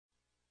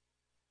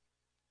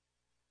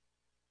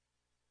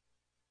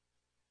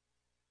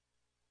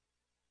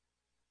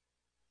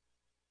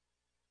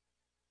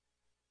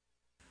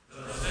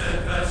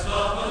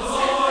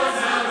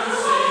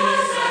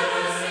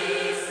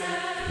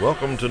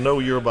Welcome to Know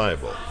Your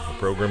Bible, a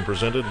program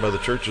presented by the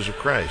Churches of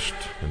Christ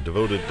and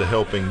devoted to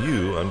helping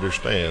you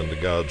understand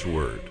God's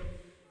Word.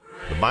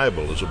 The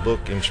Bible is a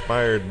book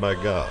inspired by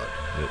God.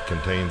 It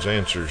contains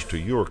answers to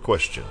your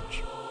questions.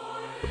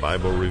 The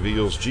Bible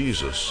reveals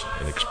Jesus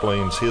and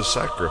explains His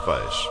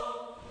sacrifice.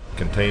 It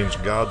contains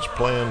God's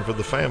plan for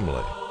the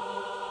family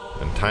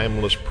and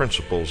timeless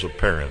principles of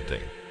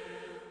parenting.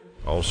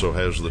 Also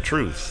has the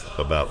truth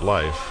about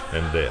life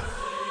and death.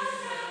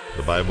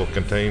 The Bible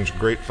contains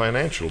great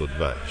financial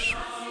advice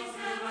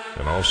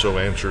and also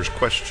answers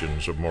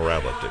questions of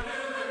morality.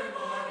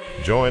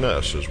 Join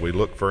us as we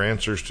look for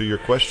answers to your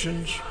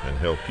questions and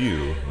help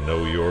you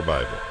know your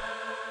Bible.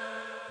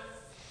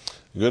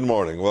 Good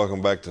morning.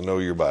 Welcome back to Know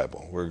Your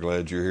Bible. We're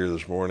glad you're here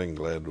this morning.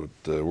 Glad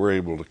that we're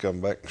able to come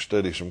back and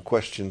study some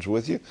questions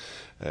with you.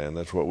 And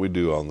that's what we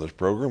do on this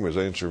program, is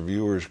answer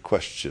viewers'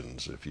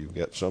 questions. If you've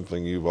got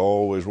something you've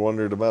always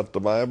wondered about the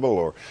Bible,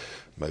 or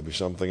maybe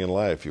something in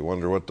life you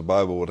wonder what the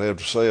Bible would have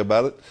to say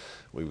about it,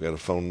 we've got a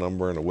phone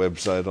number and a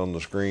website on the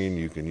screen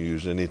you can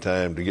use any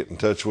time to get in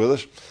touch with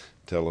us.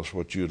 Tell us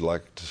what you'd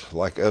like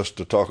us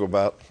to talk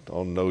about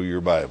on Know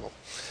Your Bible.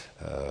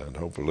 And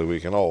hopefully we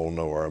can all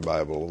know our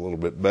Bible a little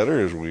bit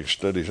better as we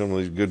study some of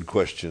these good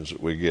questions that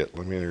we get.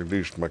 Let me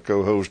introduce my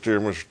co-host here,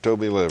 Mr.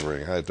 Toby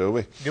Levering. Hi,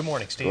 Toby. Good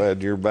morning, Steve.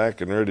 Glad you're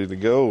back and ready to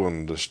go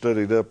and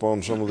studied up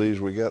on some of these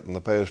we got in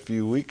the past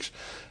few weeks.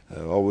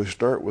 Always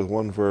start with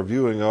one for our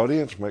viewing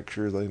audience. Make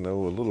sure they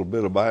know a little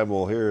bit of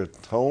Bible here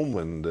at home.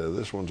 And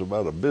this one's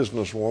about a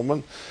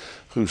businesswoman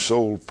who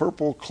sold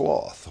purple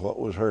cloth. What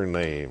was her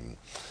name?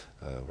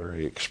 A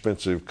very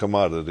expensive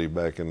commodity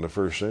back in the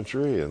first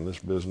century, and this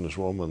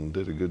businesswoman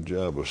did a good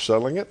job of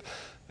selling it,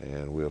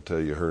 and we'll tell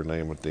you her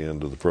name at the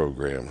end of the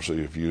program. See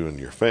if you and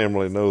your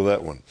family know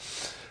that one.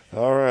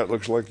 All right,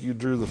 looks like you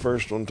drew the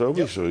first one,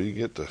 Toby, so you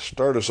get to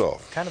start us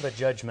off. Kind of a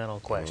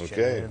judgmental question.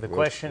 Okay. The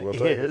question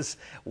is,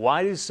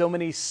 why do so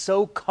many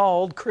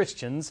so-called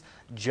Christians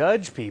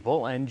judge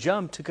people and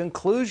jump to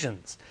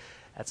conclusions?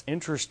 That's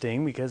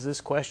interesting because this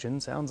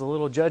question sounds a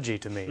little judgy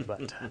to me,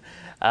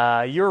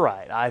 but you're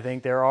right. I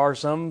think there are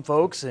some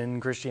folks in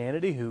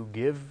Christianity who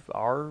give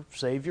our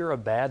Savior a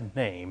bad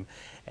name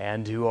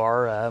and who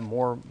are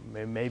more,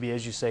 maybe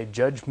as you say,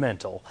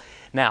 judgmental.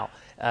 Now,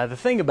 the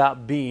thing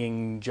about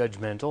being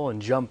judgmental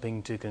and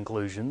jumping to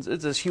conclusions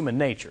is it's human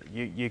nature.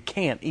 You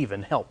can't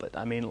even help it.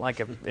 I mean,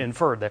 like I've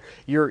inferred there,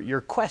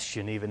 your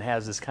question even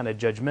has this kind of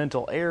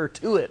judgmental air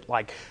to it.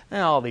 Like,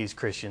 all these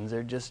Christians,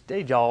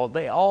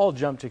 they all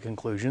jump to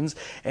conclusions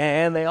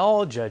and they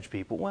all judge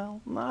people. Well,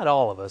 not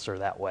all of us are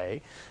that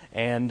way.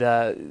 And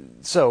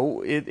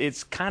so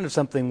it's kind of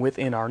something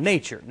within our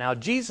nature. Now,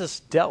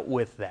 Jesus dealt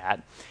with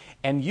that.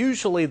 And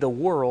usually the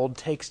world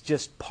takes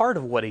just part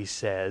of what he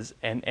says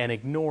and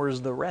ignores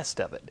the rest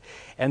of it.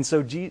 And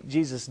so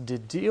Jesus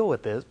did deal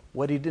with this.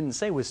 What he didn't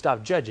say was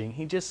stop judging.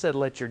 He just said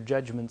let your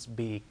judgments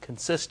be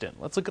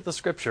consistent. Let's look at the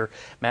scripture,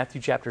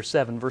 Matthew chapter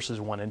 7, verses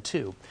 1 and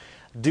 2.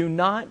 Do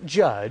not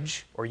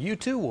judge, or you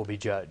too will be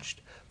judged.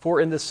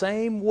 For in the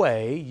same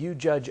way you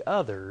judge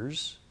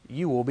others,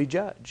 you will be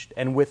judged.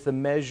 And with the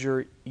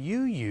measure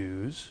you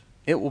use,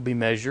 it will be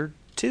measured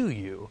to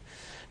you.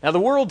 Now, the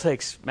world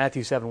takes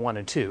Matthew 7, 1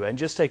 and 2 and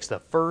just takes the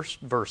first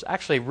verse,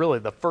 actually really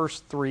the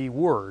first three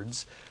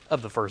words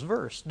of the first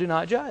verse. Do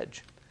not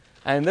judge.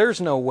 And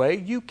there's no way.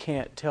 You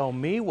can't tell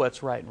me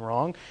what's right and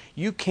wrong.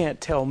 You can't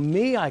tell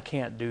me I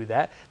can't do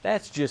that.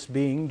 That's just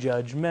being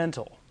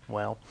judgmental.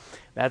 Well,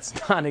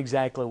 that's not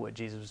exactly what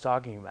Jesus was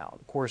talking about.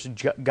 Of course,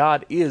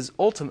 God is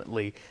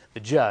ultimately the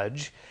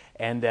judge,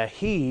 and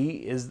He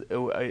is,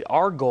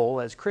 our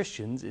goal as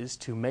Christians is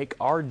to make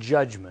our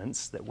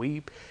judgments that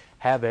we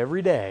have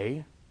every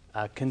day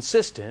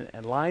consistent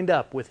and lined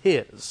up with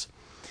His.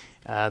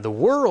 The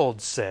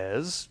world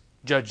says,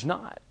 judge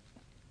not.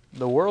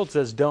 The world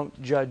says,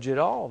 don't judge at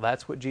all.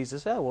 That's what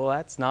Jesus said. Well,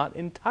 that's not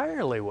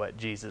entirely what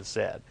Jesus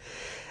said.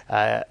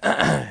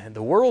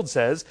 The world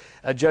says,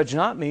 judge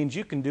not means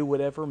you can do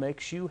whatever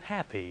makes you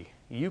happy.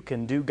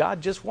 God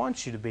just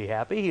wants you to be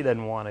happy. He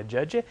doesn't want to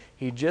judge you.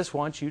 He just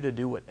wants you to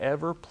do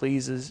whatever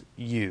pleases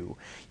you.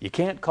 You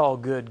can't call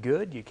good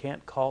good. You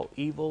can't call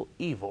evil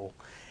evil.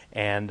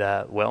 And,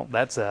 well,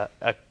 that's a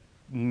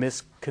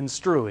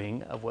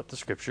misconstruing of what the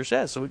Scripture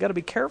says. So we've got to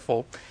be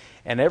careful.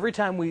 And every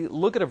time we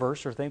look at a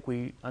verse or think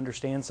we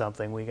understand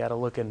something, we got to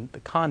look in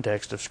the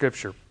context of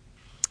Scripture.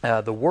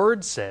 The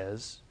Word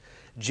says,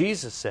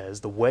 Jesus says,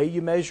 the way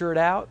you measure it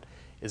out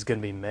is going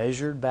to be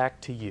measured back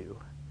to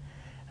you.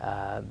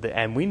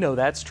 And we know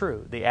that's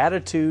true. The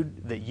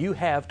attitude that you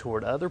have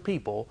toward other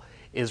people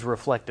is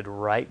reflected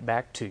right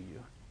back to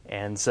you.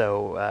 And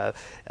so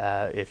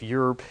if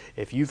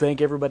you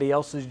think everybody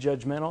else is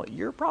judgmental,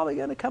 you're probably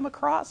going to come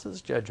across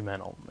as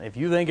judgmental. If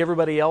you think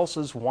everybody else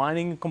is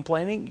whining and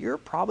complaining, you're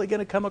probably going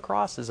to come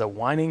across as a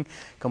whining,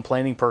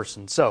 complaining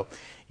person. So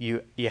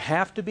you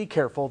have to be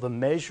careful. The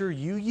measure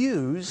you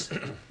use,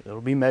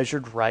 it'll be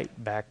measured right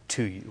back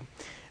to you.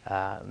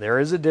 There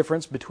is a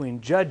difference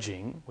between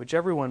judging, which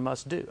everyone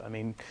must do. I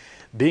mean,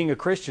 being a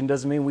Christian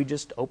doesn't mean we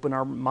just open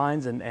our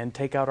minds and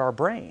take out our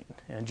brain.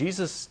 And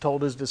Jesus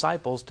told his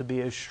disciples to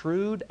be as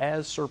shrewd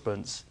as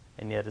serpents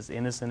and yet as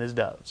innocent as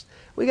doves.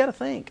 We got to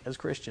think as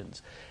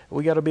Christians.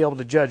 We got to be able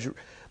to judge.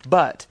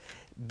 But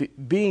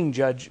being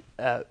judged,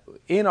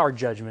 in our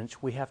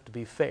judgments, we have to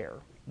be fair.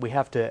 We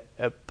have to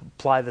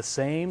apply the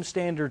same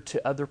standard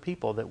to other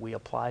people that we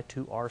apply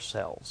to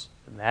ourselves.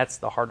 And that's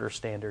the harder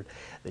standard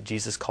that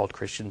Jesus called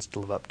Christians to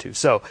live up to.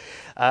 So,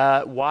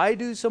 why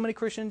do so many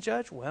Christians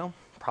judge? Well,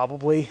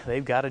 probably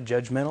they've got a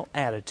judgmental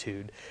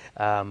attitude.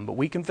 But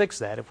we can fix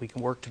that if we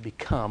can work to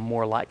become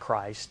more like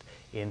Christ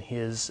in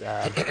His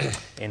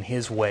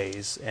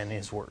ways and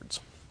His words.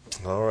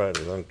 All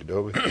righty, thank you,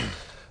 Dobie.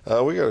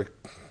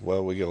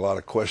 We get a lot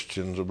of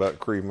questions about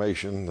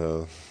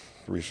cremation.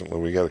 Recently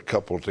we got a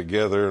couple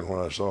together, and when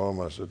I saw them,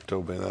 I said,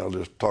 Toby and I'll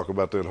just talk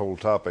about that whole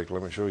topic.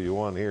 Let me show you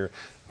one here.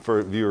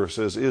 First viewer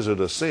says, is it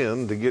a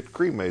sin to get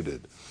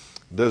cremated?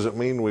 Does it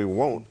mean we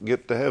won't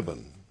get to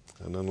heaven?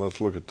 And then let's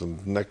look at the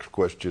next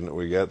question that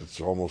we got. It's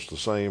almost the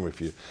same.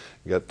 If you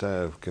got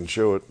time, can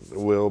show it.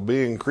 Will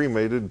being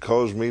cremated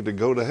cause me to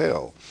go to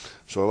hell?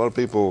 So a lot of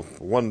people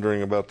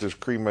wondering about this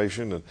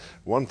cremation, and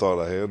one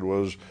thought I had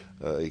was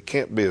it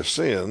can't be a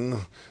sin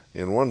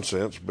in one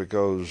sense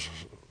because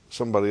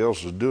somebody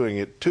else is doing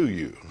it to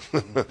you.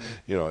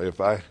 You know,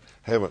 if I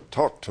haven't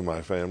talked to my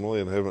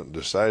family and haven't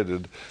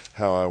decided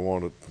how I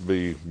want it to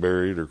be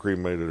buried or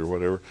cremated or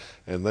whatever,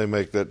 and they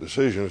make that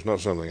decision, it's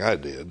not something I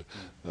did.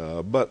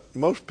 But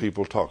most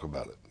people talk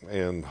about it,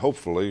 and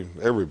hopefully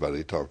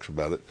everybody talks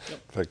about it.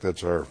 Yep. In fact,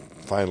 that's our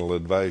final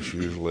advice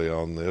usually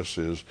on this,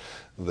 is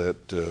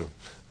that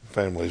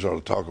families ought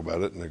to talk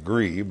about it and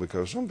agree,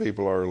 because some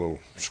people are a little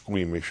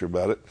squeamish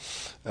about it.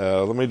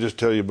 Let me just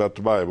tell you about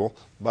the Bible.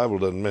 The Bible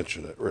doesn't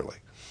mention it, really.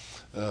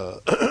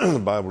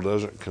 The Bible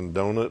doesn't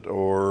condone it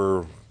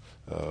or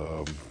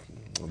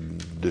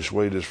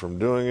dissuade us from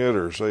doing it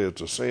or say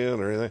it's a sin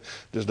or anything.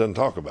 It just doesn't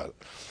talk about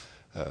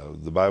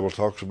it. The Bible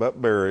talks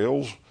about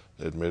burials.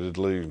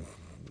 Admittedly,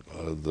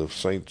 the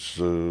saints,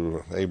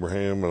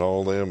 Abraham and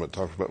all them, it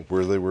talks about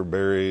where they were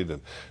buried,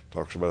 and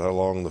talks about how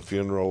long the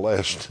funeral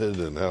lasted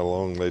and how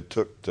long they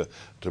took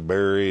to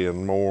bury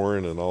and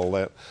mourn and all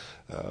that.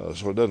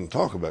 So it doesn't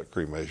talk about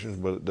cremations,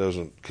 but it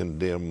doesn't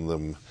condemn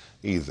them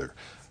either.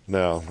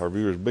 Now, our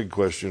viewer's big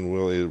question,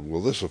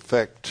 will this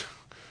affect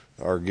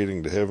our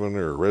getting to heaven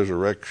or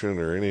resurrection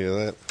or any of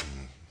that?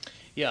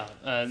 Yeah,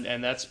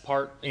 and that's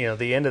part,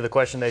 the end of the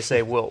question. They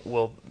say,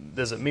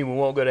 does it mean we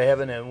won't go to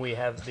heaven? And we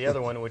have the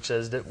other one which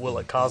says, will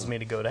it cause me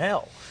to go to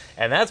hell?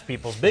 And that's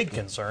people's big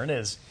concern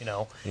is,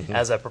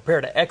 as I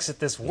prepare to exit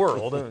this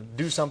world and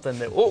do something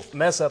that will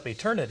mess up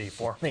eternity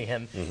for me.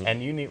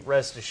 And you need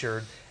rest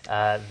assured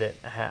that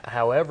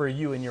however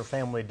you and your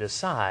family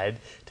decide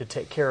to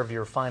take care of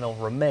your final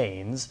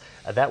remains,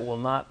 that will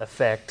not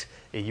affect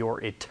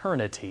your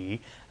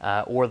eternity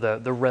or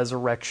the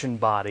resurrection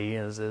body,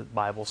 as the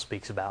Bible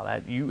speaks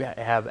about. You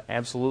have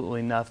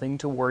absolutely nothing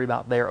to worry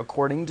about there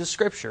according to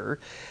Scripture,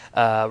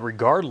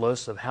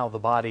 regardless of how the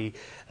body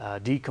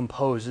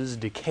decomposes,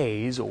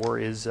 decays, or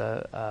is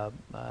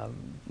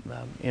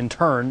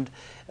interned,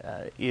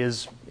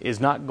 is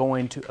not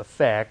going to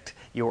affect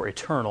your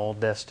eternal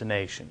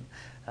destination.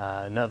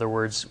 In other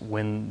words,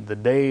 when the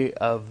day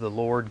of the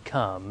Lord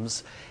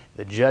comes,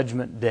 the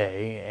judgment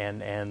day,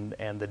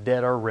 and the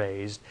dead are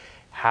raised,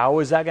 how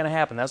is that going to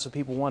happen? That's what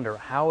people wonder.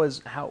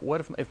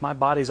 What if my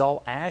body's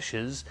all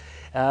ashes?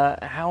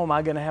 How am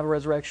I going to have a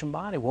resurrection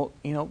body? Well,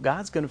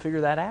 God's going to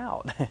figure that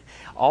out.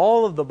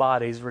 All of the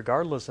bodies,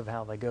 regardless of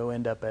how they go,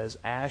 end up as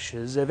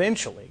ashes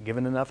eventually,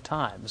 given enough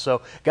time.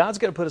 So God's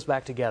going to put us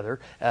back together,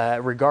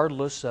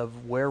 regardless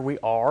of where we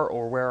are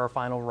or where our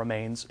final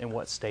remains, in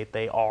what state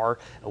they are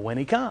when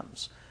He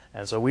comes.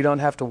 And so we don't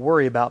have to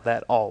worry about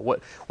that all.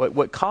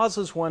 What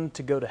causes one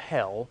to go to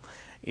hell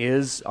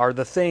are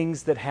the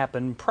things that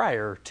happen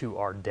prior to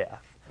our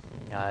death,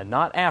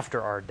 not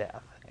after our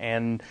death.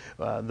 And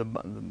the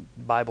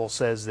Bible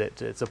says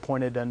that it's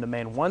appointed unto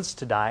man once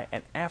to die,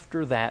 and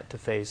after that to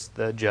face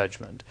the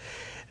judgment.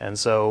 And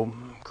so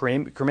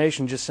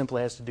cremation just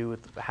simply has to do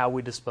with how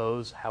we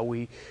dispose,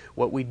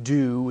 what we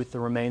do with the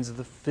remains of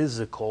the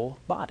physical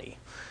body.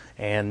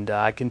 And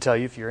I can tell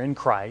you, if you're in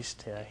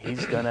Christ,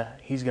 He's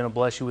gonna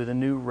bless you with a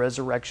new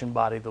resurrection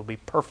body that'll be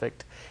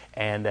perfect,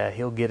 and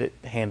He'll get it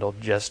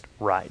handled just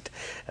right.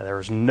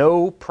 There's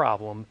no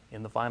problem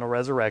in the final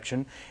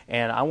resurrection.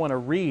 And I want to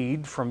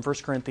read from 1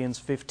 Corinthians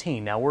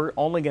 15. Now, we're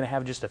only going to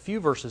have just a few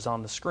verses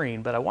on the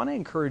screen, but I want to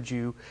encourage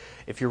you,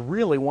 if you're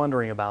really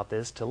wondering about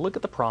this, to look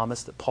at the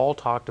promise that Paul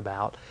talked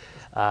about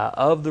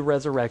of the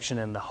resurrection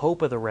and the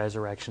hope of the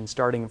resurrection,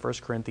 starting in 1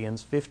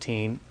 Corinthians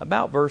 15,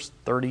 about verse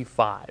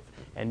 35.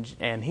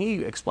 And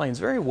he explains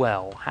very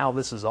well how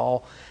this is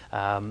all,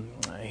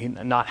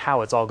 not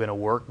how it's all going to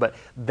work, but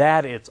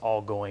that it's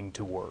all going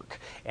to work,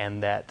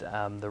 and that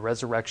the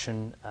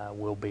resurrection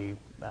will be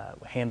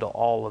handle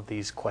all of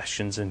these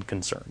questions and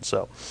concerns.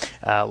 So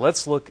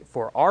let's look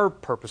for our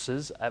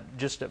purposes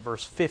just at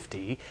verse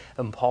 50,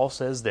 and Paul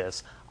says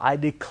this, I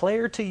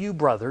declare to you,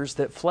 brothers,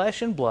 that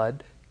flesh and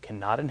blood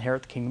cannot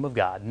inherit the kingdom of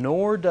God,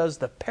 nor does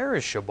the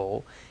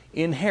perishable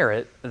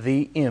inherit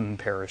the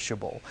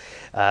imperishable.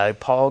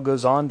 Paul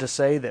goes on to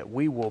say that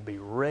we will be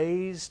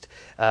raised.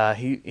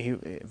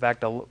 In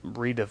fact, I'll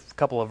read a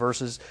couple of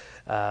verses.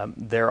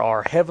 There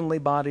are heavenly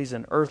bodies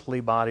and earthly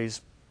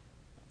bodies,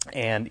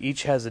 and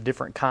each has a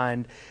different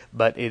kind,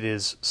 but it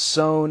is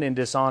sown in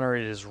dishonor,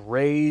 it is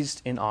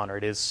raised in honor.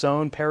 It is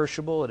sown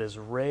perishable, it is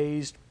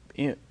raised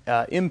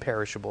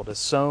imperishable. It is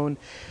sown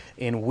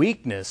in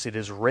weakness, it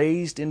is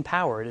raised in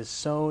power. It is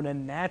sown a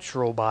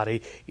natural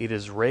body, it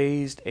is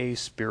raised a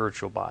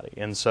spiritual body.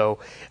 And so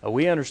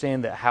we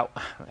understand that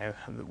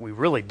we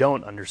really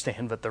don't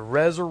understand, but the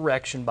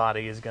resurrection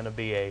body is going to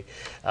be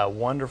a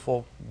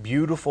wonderful,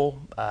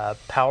 beautiful,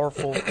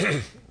 powerful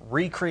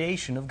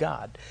recreation of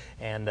God.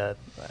 And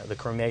the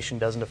cremation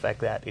doesn't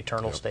affect that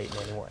eternal state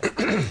in any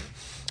way.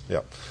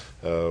 Yeah.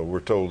 We're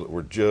told that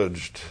we're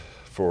judged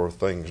for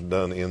things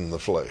done in the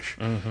flesh.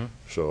 Mm-hmm.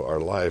 So our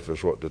life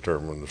is what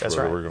determines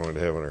whether we're going to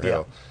heaven or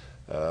hell.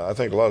 I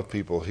think a lot of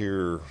people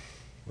hear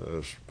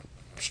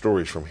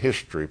stories from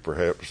history,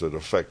 perhaps, that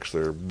affects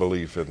their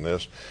belief in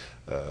this.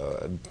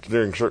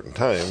 During certain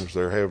times,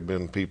 there have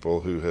been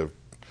people who have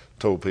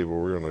told people,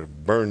 we're going to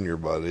burn your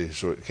body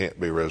so it can't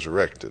be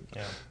resurrected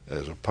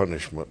as a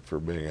punishment for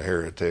being a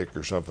heretic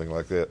or something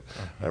like that.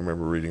 I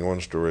remember reading one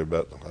story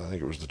about, I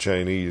think it was the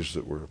Chinese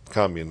that were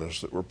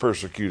communists that were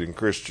persecuting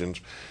Christians,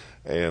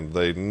 and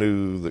they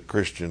knew that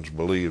Christians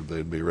believed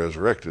they'd be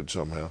resurrected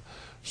somehow.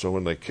 So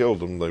when they killed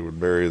them, they would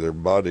bury their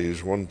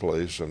bodies one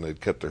place, and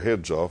they'd cut their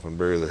heads off and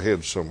bury their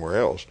heads somewhere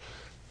else.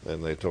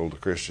 And they told the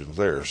Christians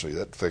there, see,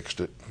 that fixed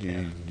it.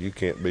 You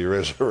can't be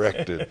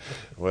resurrected.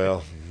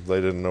 Well, they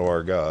didn't know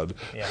our God.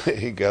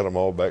 He got them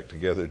all back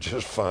together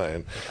just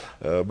fine.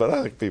 But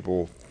I think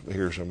people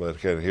hear some of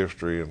that kind of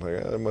history and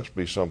think, there must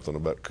be something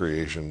about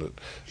creation that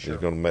is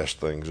going to mess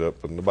things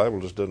up. And the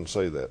Bible just doesn't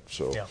say that.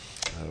 So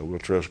we'll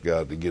trust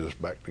God to get us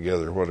back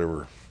together,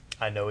 whatever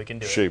I know we can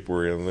do shape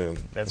we're in then.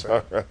 That's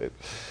right. All right.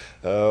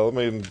 Let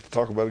me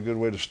talk about a good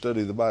way to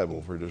study the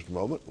Bible for just a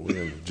moment. We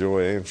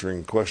enjoy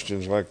answering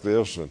questions like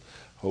this, and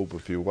hope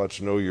if you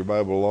watch Know Your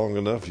Bible long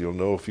enough, you'll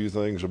know a few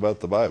things about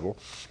the Bible.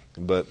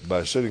 But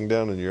by sitting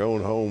down in your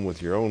own home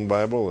with your own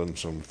Bible and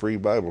some free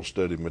Bible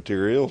study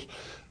materials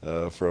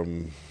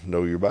from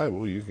Know Your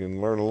Bible, you can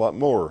learn a lot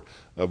more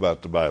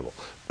about the Bible.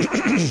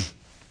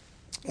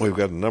 We've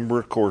got a number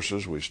of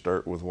courses. We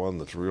start with one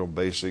that's real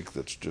basic,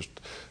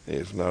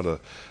 it's not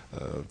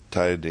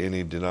tied to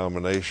any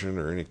denomination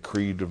or any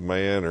creed of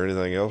man or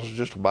anything else. It's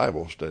just a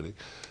Bible study,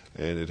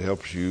 and it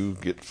helps you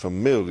get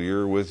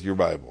familiar with your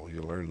Bible.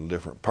 You learn the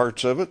different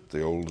parts of it.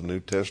 The Old and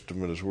New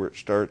Testament is where it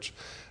starts.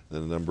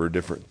 Then a number of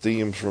different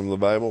themes from the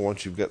Bible.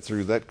 Once you've got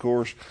through that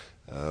course,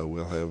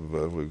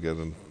 we've got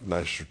a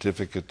nice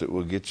certificate that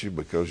we'll get you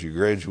because you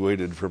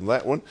graduated from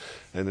that one,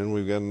 and then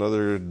we've got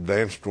another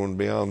advanced one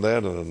beyond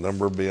that and a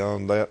number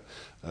beyond that.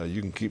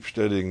 You can keep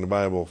studying the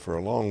Bible for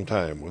a long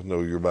time with Know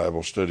Your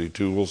Bible study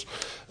tools,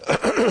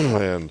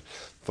 and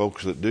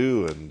folks that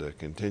do and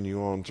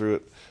continue on through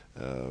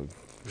it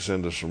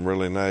send us some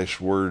really nice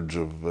words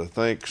of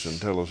thanks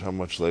and tell us how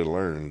much they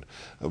learned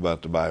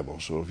about the Bible.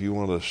 So if you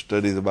want to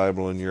study the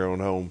Bible in your own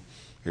home,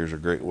 here's a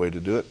great way to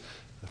do it.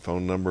 The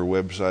phone number,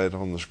 website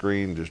on the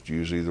screen, just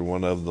use either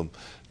one of them.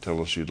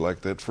 Tell us you'd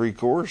like that free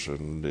course,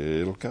 and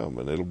it'll come,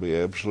 and it'll be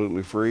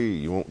absolutely free.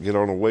 You won't get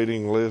on a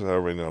waiting list,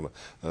 on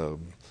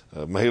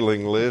a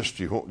mailing list.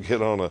 You won't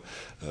get on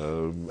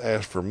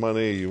ask for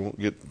money. You won't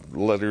get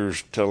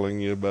letters telling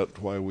you about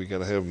why we got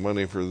to have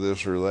money for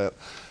this or that.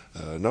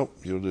 Nope,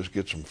 you'll just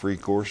get some free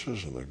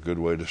courses and a good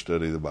way to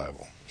study the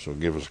Bible. So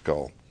give us a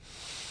call.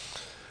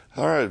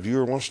 All right,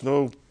 viewer wants to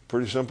know,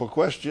 pretty simple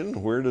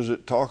question, where does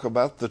it talk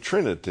about the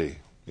Trinity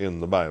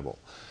in the Bible?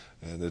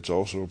 And it's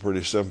also a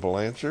pretty simple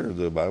answer.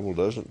 The Bible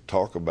doesn't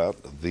talk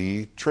about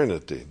the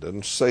Trinity. It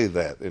doesn't say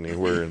that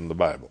anywhere in the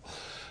Bible.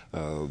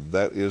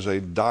 That is a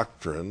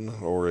doctrine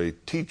or a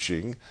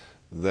teaching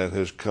that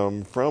has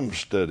come from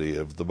study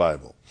of the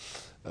Bible.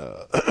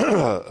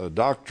 A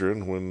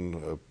doctrine,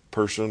 when a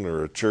person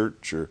or a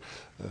church or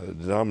a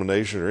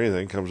denomination or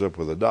anything comes up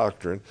with a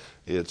doctrine,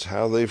 it's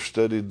how they've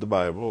studied the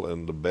Bible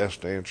and the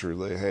best answer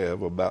they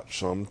have about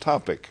some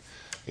topic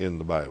in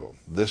the Bible.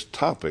 This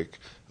topic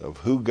of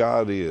who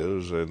God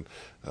is and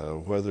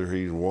whether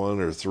he's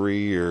one or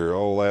three or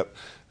all that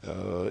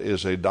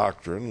is a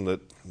doctrine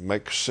that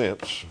makes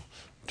sense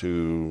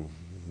to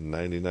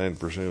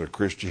 99% of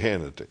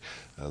Christianity.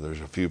 There's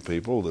a few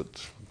people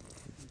that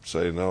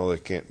say, no, there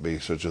can't be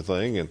such a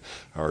thing, and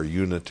are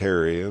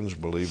Unitarians,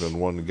 believe in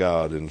one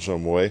God in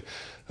some way.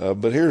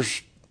 But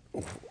here's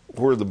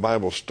where the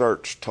Bible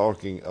starts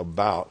talking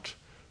about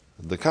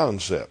the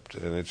concept,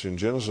 and it's in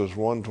Genesis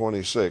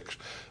 1:26.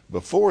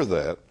 Before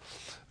that,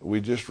 we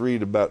just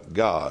read about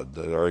God,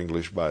 that our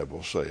English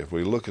Bibles say. If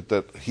we look at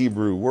that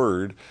Hebrew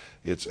word,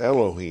 it's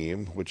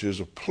Elohim, which is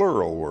a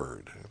plural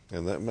word.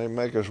 And that may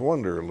make us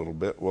wonder a little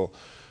bit, well,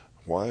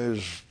 why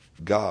is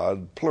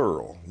God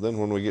plural? Then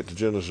when we get to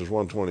Genesis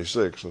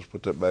 1:26, let's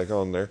put that back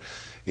on there,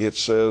 it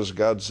says,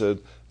 God said,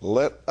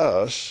 let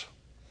us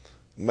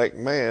make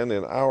man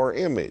in our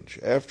image,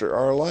 after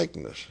our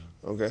likeness.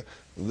 Okay,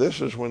 this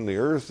is when the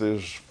earth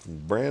is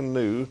brand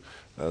new.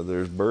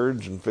 There's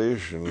birds and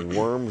fish and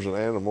worms and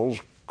animals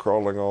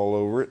crawling all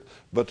over it,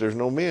 but there's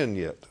no men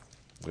yet.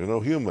 There's no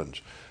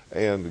humans.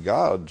 And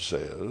God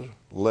says,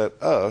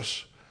 let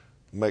us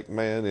make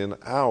man in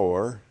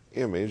our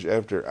image,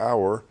 after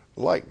our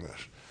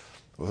likeness.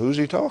 Well, who's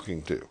he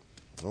talking to?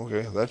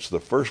 Okay, that's the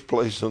first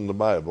place in the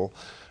Bible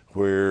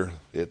where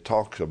it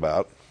talks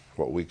about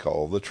what we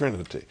call the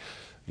Trinity.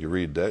 You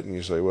read that and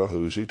you say, well,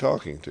 who's he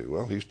talking to?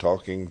 Well, he's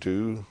talking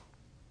to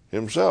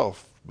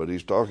himself, but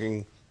he's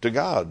talking to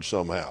God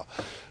somehow.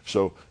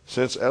 So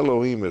since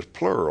Elohim is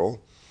plural,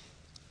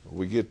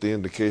 we get the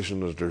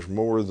indication that there's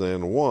more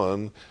than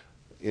one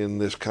in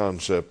this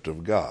concept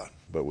of God.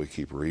 But we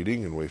keep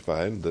reading and we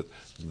find that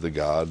the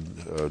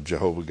God,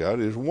 Jehovah God,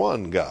 is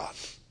one God.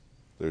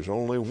 There's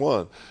only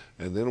one.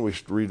 And then we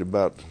read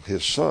about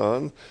his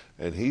Son,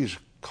 and he's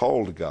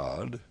called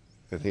God,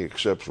 and he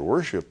accepts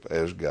worship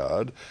as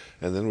God.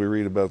 And then we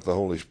read about the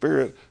Holy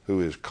Spirit,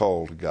 who is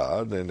called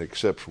God and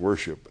accepts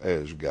worship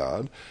as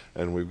God.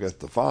 And we've got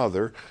the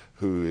Father,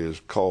 who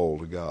is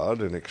called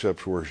God and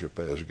accepts worship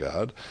as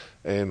God.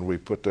 And we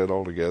put that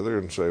all together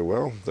and say,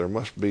 well, there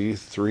must be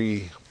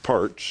three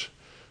parts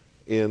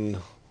in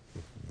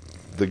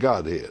the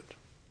Godhead.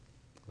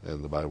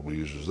 And the Bible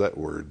uses that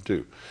word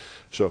too.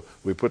 So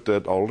we put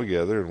that all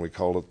together and we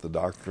call it the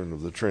doctrine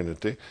of the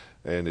Trinity.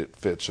 And it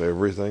fits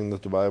everything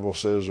that the Bible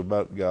says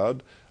about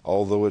God,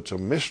 although it's a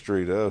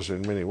mystery to us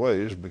in many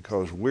ways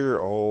because we're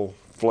all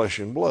flesh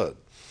and blood.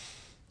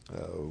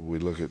 We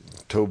look at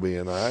Toby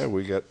and I,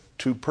 we got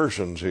two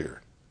persons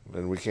here,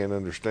 and we can't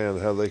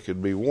understand how they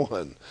could be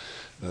one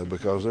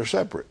because they're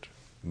separate.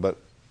 But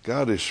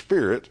God is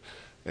spirit,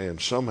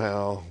 and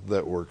somehow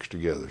that works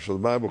together. So the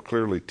Bible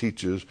clearly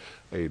teaches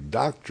a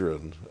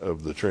doctrine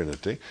of the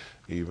Trinity,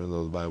 even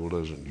though the Bible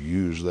doesn't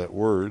use that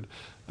word.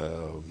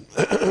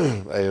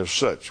 As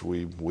such,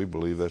 we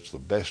believe that's the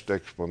best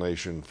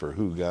explanation for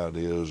who God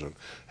is and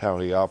how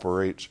he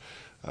operates.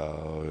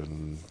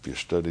 And if you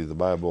study the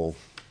Bible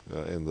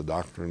and the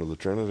doctrine of the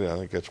Trinity, I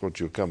think that's what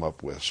you'll come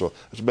up with. So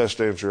that's the best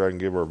answer I can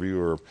give our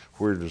viewer.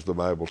 Where does the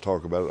Bible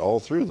talk about it?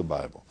 All through the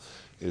Bible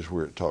is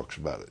where it talks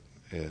about it.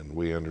 And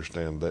we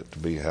understand that to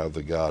be how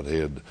the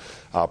Godhead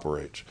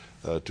operates.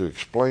 To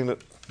explain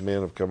it,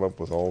 men have come up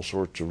with all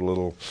sorts of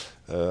little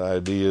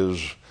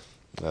ideas.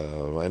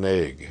 An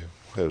egg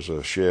has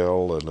a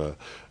shell and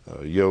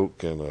a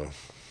yolk and a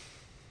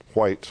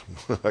white,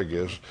 I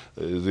guess,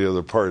 is the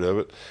other part of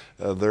it.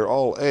 They're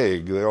all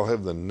egg. They all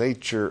have the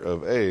nature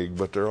of egg,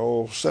 but they're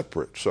all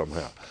separate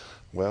somehow.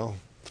 Well,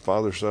 the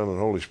Father, Son, and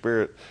Holy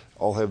Spirit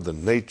all have the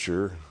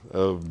nature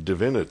of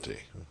divinity,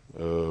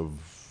 of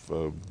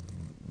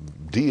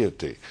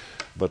deity,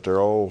 but they're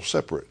all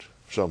separate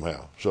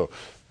somehow. So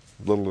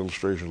little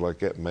illustrations like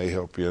that may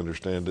help you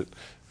understand it.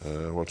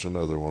 What's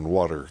another one?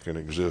 Water can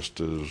exist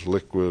as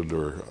liquid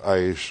or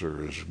ice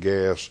or as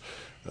gas.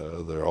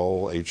 They're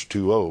all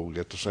H2O,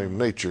 get the same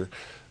nature,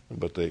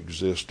 but they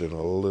exist in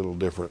a little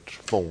different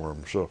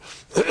form. So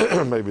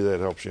maybe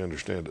that helps you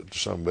understand it to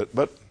some bit.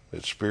 But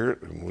it's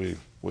spirit, and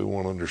we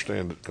won't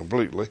understand it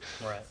completely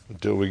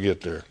until we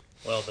get there.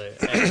 Well,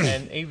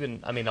 and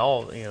even, I mean,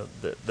 all,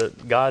 the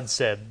God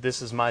said,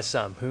 this is my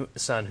son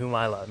whom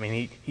I love. I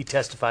mean, he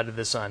testified to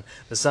the Son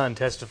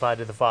testified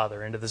to the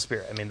Father and to the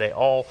Spirit. I mean, they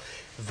all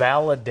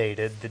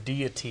validated the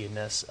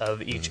deityness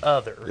of each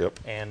other. Yep.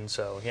 And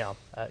so,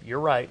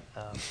 you're right.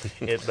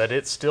 But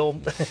it's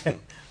still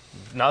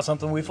not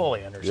something we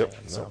fully understand.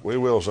 Yep. So. No, we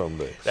will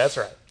someday. That's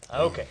right.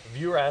 Okay.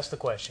 Viewer asked the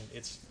question.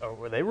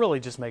 They really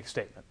just make a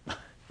statement.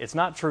 It's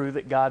not true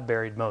that God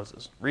buried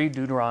Moses. Read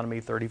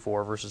Deuteronomy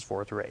 34, verses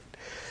 4 through 8.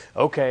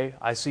 Okay,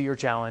 I see your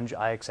challenge.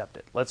 I accept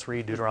it. Let's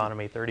read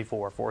Deuteronomy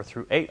 34, 4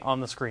 through 8 on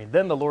the screen.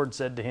 Then the Lord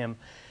said to him,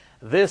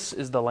 this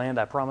is the land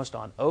I promised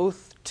on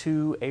oath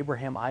to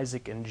Abraham,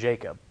 Isaac, and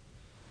Jacob.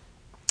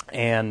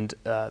 And,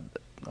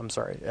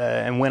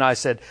 and when I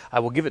said, I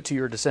will give it to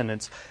your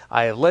descendants,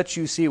 I have let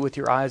you see it with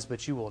your eyes,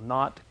 but you will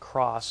not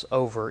cross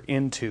over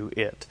into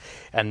it.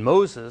 And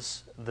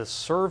Moses, the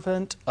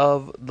servant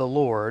of the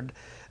Lord,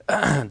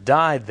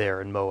 died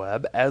there in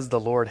Moab, as the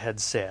Lord had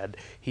said.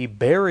 He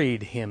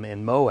buried him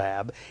in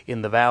Moab,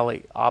 in the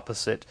valley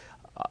opposite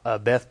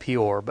Beth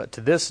Peor, but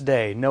to this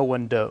day no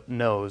one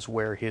knows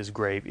where his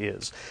grave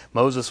is.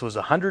 Moses was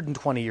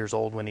 120 years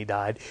old when he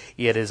died,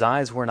 yet his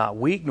eyes were not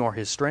weak, nor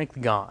his strength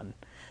gone.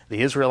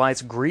 The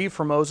Israelites grieved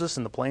for Moses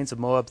in the plains of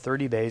Moab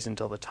 30 days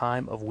until the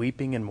time of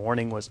weeping and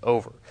mourning was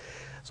over.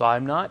 So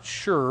I'm not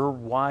sure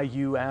why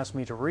you asked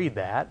me to read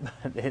that,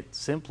 but it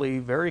simply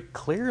very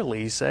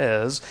clearly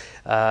says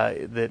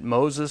that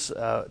Moses,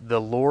 the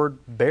Lord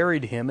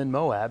buried him in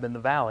Moab in the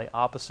valley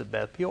opposite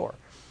Beth Peor.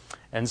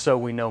 And so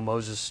we know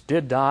Moses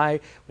did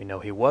die. We know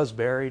he was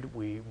buried.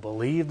 We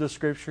believe the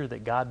scripture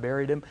that God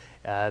buried him.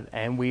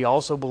 And we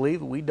also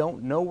believe we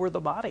don't know where the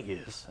body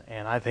is.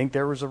 And I think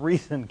there was a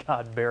reason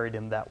God buried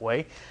him that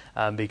way,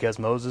 because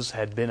Moses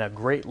had been a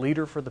great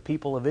leader for the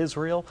people of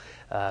Israel.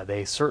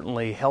 They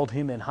certainly held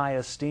him in high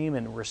esteem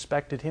and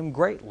respected him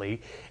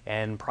greatly,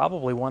 and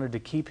probably wanted to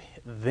keep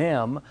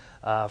them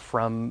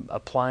from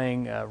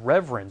applying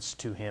reverence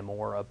to him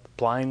or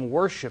applying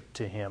worship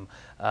to him.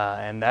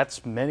 And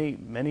that's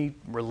many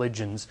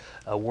religions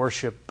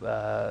worship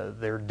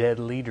their dead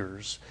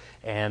leaders.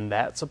 And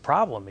that's a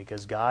problem,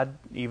 because God,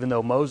 even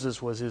though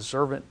Moses was his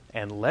servant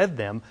and led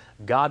them,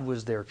 God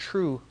was their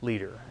true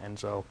leader. And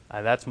so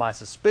that's my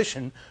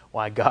suspicion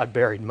why God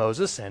buried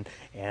Moses,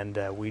 and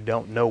we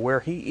don't know where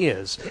he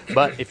is.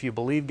 But if you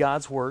believe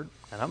God's word,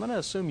 and I'm going to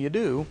assume you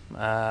do,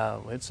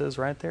 it says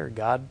right there,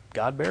 God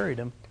buried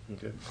him.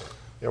 Okay.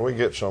 Yeah, we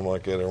get some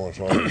like that every once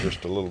in a while,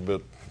 just a little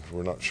bit.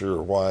 We're not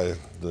sure why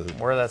the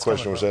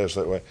question was asked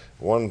that way.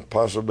 One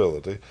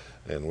possibility,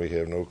 and we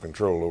have no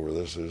control over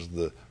this, is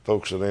the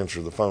folks that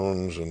answer the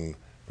phones and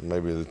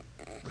maybe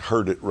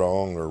heard it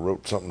wrong or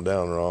wrote something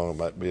down wrong. It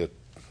might be a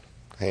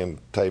hand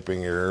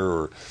typing error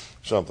or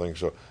something.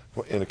 So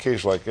in a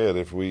case like that,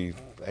 if we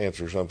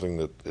answer something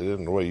that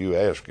isn't the way you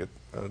ask it,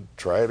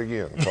 try it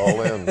again.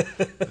 Call in.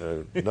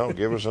 No,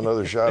 give us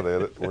another shot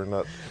at it. We're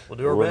not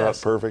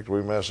perfect.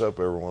 We mess up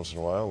every once in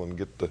a while and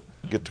get the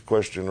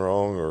question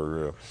wrong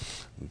or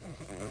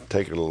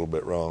take it a little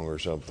bit wrong or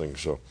something.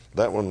 So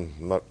that one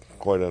not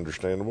quite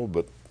understandable,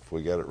 but if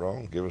we got it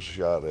wrong, give us a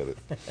shot at it.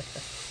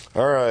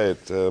 All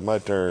right, my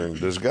turn.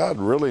 Does God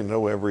really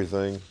know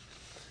everything?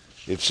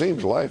 It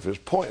seems life is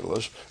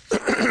pointless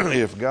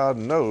if God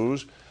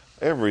knows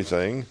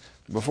everything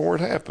before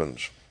it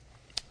happens.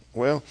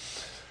 Well,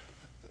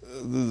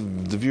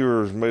 the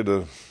viewer has made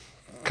a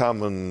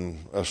common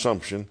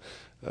assumption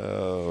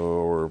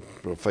or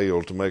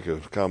failed to make a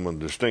common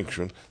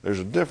distinction. There's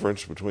a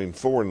difference between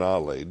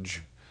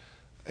foreknowledge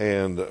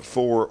and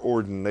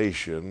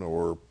foreordination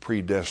or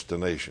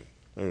predestination.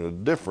 There's a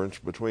difference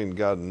between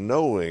God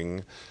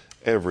knowing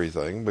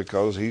everything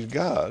because he's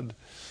God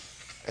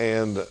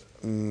and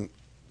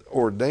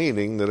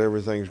ordaining that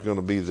everything's going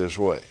to be this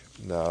way.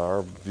 Now,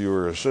 our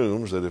viewer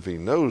assumes that if he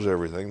knows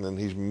everything, then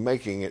he's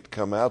making it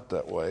come out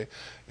that way,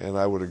 and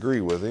I would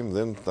agree with him,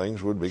 then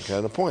things would be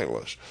kind of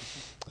pointless.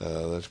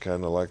 That's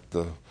kind of like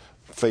the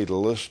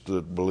fatalist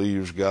that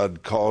believes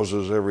God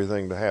causes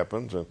everything to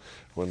happen, and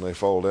when they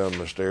fall down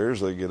the stairs,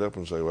 they get up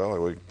and say, well,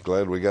 we're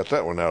glad we got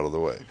that one out of the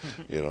way.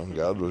 You know,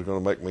 God was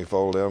going to make me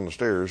fall down the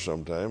stairs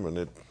sometime, and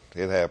it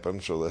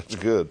happened, so that's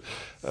good.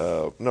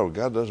 No,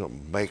 God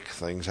doesn't make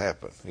things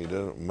happen. He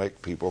doesn't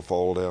make people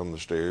fall down the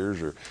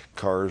stairs or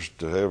cars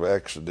to have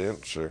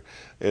accidents or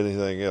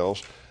anything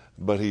else,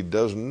 but he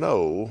does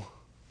know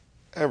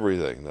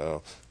everything.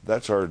 Now,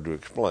 that's hard to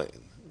explain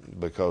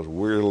because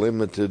we're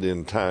limited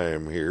in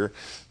time here.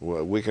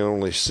 We can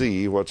only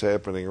see what's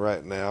happening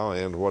right now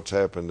and what's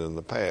happened in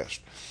the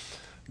past.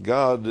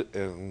 God,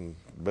 and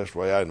the best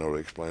way I know to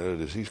explain it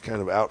is he's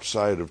kind of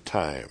outside of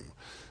time.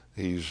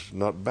 He's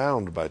not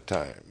bound by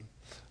time.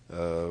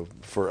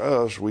 For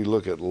us, we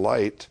look at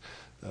light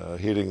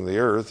hitting the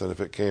earth, and if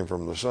it came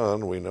from the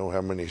sun, we know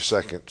how many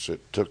seconds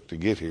it took to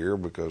get here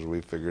because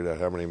we figured out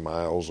how many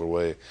miles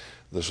away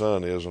the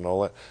sun is and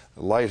all that.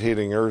 Light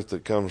hitting earth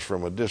that comes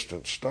from a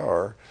distant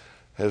star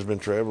has been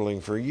traveling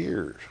for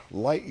years,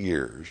 light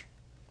years.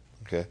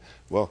 Okay,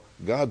 well,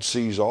 God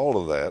sees all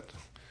of that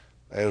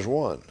as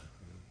one.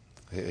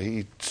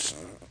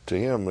 To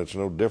him, it's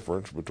no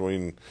difference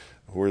between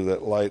where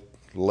that light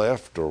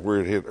left or where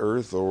it hit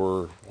Earth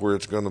or where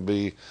it's going to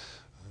be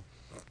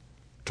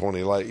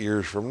 20 light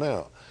years from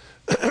now.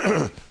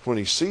 When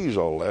he sees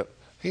all that,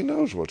 he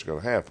knows what's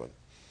going to happen,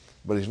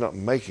 but he's not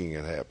making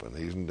it happen.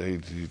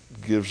 He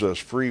gives us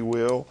free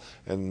will,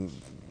 and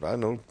I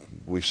know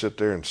we sit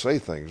there and say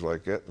things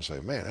like that and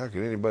say, man, how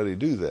can anybody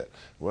do that?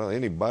 Well,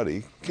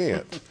 anybody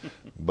can't,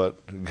 but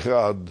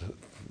God,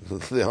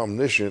 the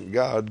omniscient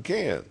God,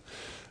 can.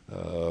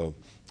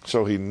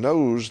 So he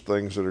knows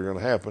things that are going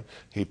to happen.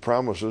 He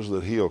promises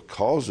that he'll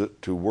cause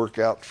it to work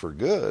out for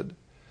good.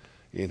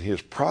 In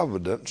his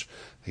providence,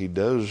 he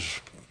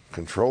does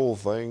control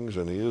things,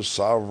 and he is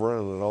sovereign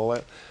and all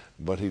that,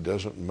 but he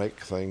doesn't make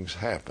things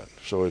happen.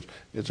 So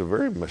it's a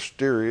very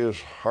mysterious,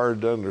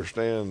 hard to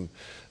understand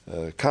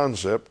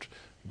concept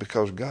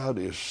because God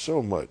is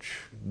so much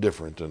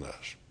different than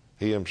us.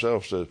 He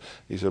himself said,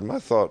 he said, my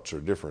thoughts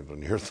are different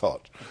than your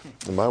thoughts,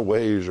 and my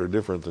ways are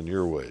different than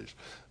your ways.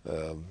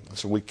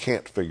 So we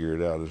can't figure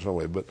it out in some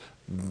way, but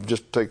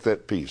just take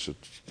that piece.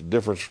 It's the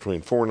difference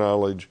between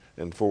foreknowledge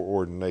and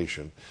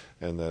foreordination,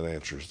 and that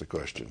answers the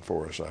question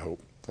for us, I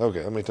hope.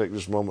 Okay, let me take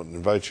this moment and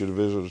invite you to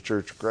visit a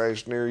Church of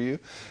Christ near you.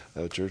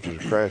 Churches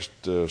of Christ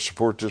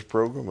support this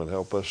program and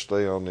help us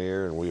stay on the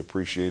air, and we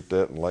appreciate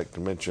that and like to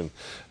mention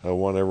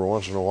one every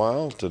once in a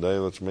while. Today,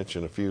 let's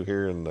mention a few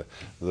here in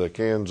the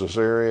Kansas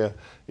area.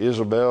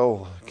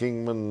 Isabel,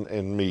 Kingman,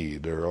 and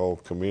Meade are all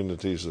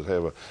communities that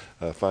have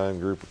a fine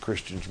group of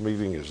Christians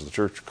meeting as the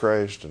Church of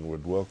Christ, and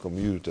would welcome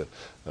you to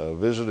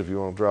visit if you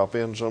want to drop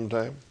in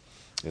sometime.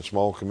 In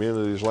small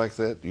communities like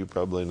that, you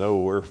probably know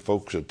where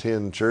folks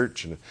attend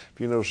church, and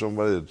if you know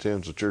somebody that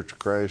attends the Church of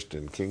Christ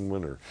in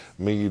Kingman or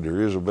Meade or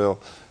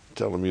Isabel,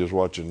 tell them you was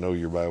watching Know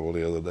Your Bible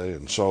the other day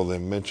and saw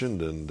them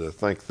mentioned, and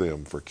thank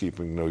them for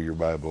keeping Know Your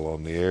Bible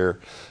on the air.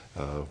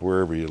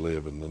 Wherever you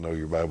live in the Know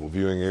Your Bible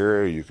viewing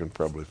area, you can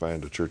probably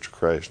find a Church of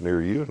Christ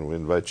near you, and we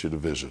invite you to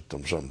visit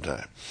them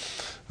sometime.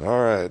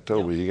 All right,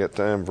 Toby, you got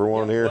time for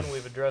one here? One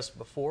we've addressed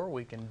before,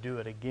 we can do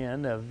it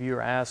again. A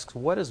viewer asks,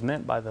 what is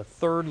meant by the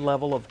third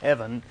level of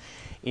heaven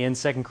in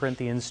 2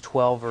 Corinthians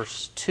 12,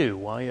 verse 2?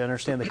 Well, you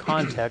understand the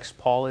context.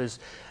 Paul is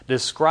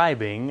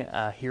describing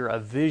here a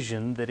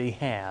vision that he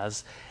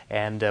has,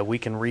 and we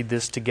can read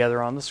this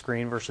together on the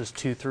screen, verses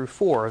 2 through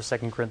 4 of 2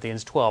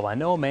 Corinthians 12. I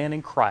know a man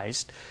in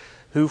Christ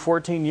who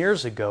 14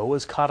 years ago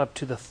was caught up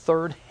to the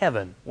third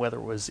heaven. Whether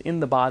it was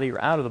in the body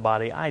or out of the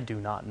body, I do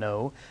not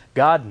know.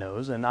 God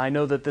knows, and I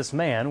know that this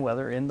man,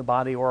 whether in the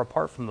body or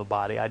apart from the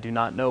body, I do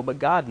not know, but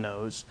God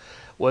knows,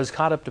 was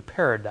caught up to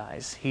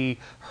paradise. He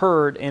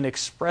heard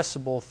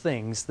inexpressible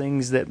things,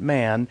 things that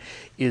man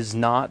is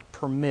not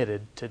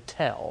permitted to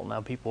tell.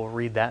 Now people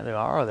read that and they go,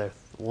 are there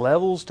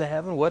levels to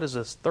heaven? What is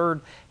this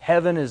third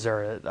heaven?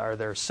 Are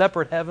there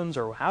separate heavens,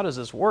 or how does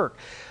this work?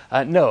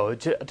 No,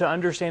 to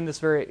understand this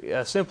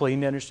very simply, you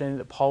need to understand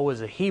that Paul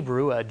was a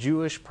Hebrew, a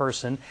Jewish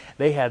person.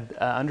 They had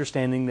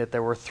understanding that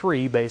there were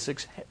three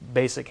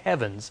basic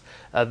heavens.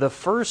 The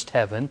first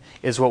heaven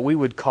is what we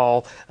would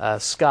call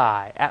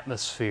sky,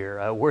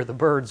 atmosphere, where the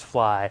birds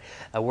fly,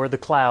 where the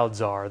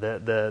clouds are,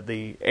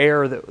 the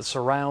air that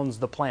surrounds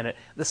the planet.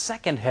 The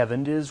second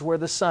heaven is where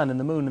the sun and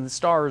the moon and the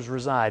stars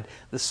reside.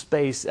 The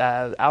space,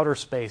 outer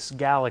space,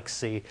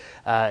 galaxy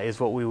is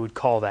what we would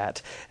call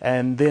that.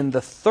 And then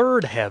the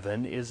third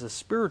heaven is a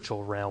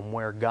spiritual realm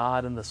where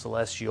God and the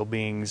celestial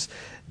beings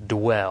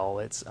dwell.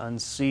 It's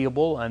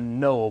unseeable,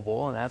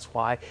 unknowable, and that's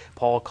why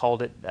Paul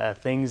called it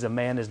things a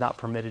man is not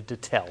permitted to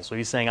tell. So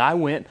he's saying, I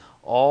went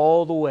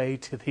all the way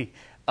to the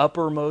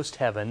uppermost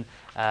heaven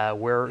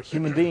where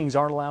human beings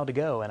aren't allowed to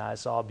go, and I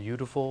saw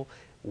beautiful,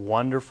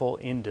 wonderful,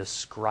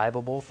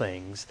 indescribable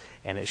things,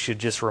 and it should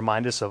just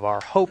remind us of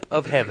our hope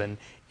of heaven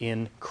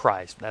in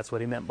Christ. That's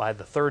what he meant by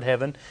the third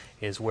heaven,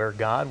 is where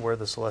God, where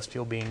the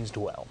celestial beings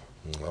dwell.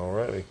 All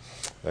righty.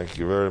 Thank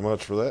you very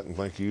much for that, and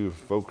thank you,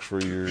 folks,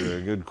 for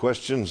your good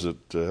questions that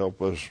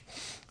help us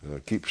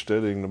keep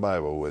studying the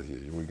Bible with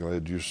you. We're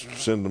glad you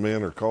send them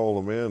in or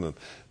call them in,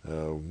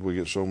 and we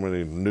get so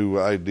many new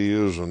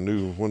ideas and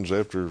new ones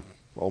after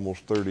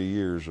almost 30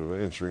 years of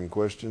answering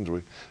questions.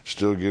 We're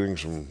still getting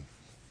some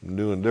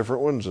new and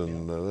different ones,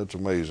 and that's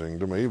amazing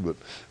to me, but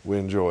we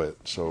enjoy it,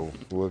 so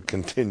we'll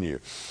continue.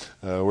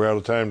 We're out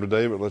of time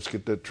today, but let's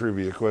get that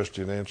trivia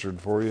question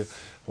answered for you.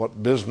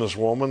 What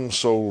businesswoman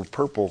sold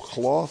purple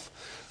cloth?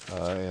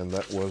 And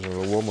that was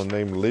a woman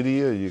named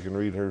Lydia. You can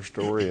read her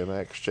story in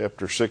Acts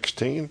chapter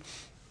 16.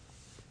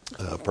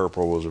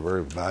 Purple was a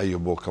very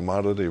valuable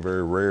commodity, a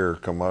very rare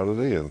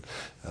commodity, and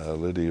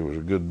Lydia was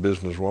a good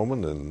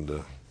businesswoman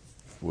and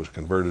was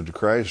converted to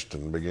Christ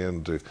and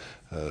began to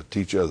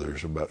teach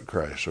others about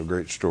Christ. So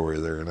great story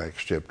there in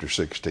Acts chapter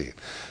 16.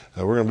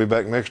 We're going to be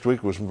back next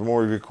week with some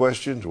more of your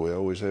questions. We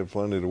always have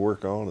plenty to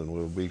work on, and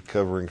we'll be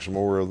covering some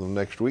more of them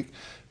next week.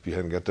 If you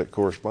hadn't got that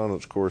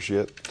correspondence course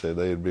yet,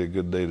 today would be a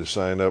good day to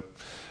sign up.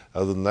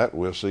 Other than that,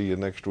 we'll see you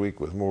next week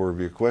with more of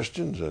your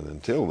questions, and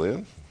until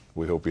then,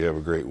 we hope you have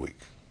a great week.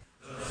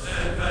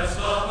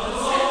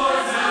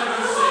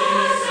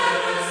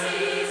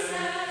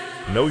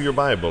 Know Your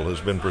Bible has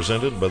been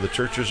presented by the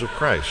Churches of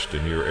Christ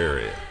in your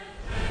area.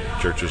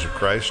 Churches of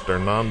Christ are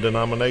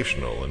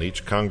non-denominational, and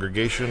each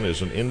congregation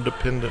is an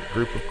independent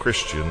group of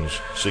Christians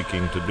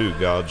seeking to do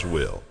God's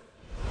will.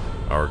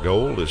 Our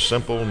goal is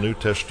simple New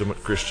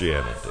Testament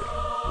Christianity.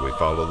 We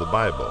follow the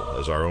Bible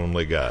as our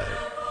only guide.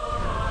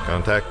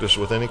 Contact us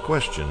with any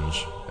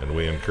questions, and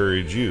we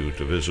encourage you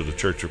to visit a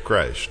Church of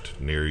Christ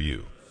near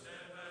you.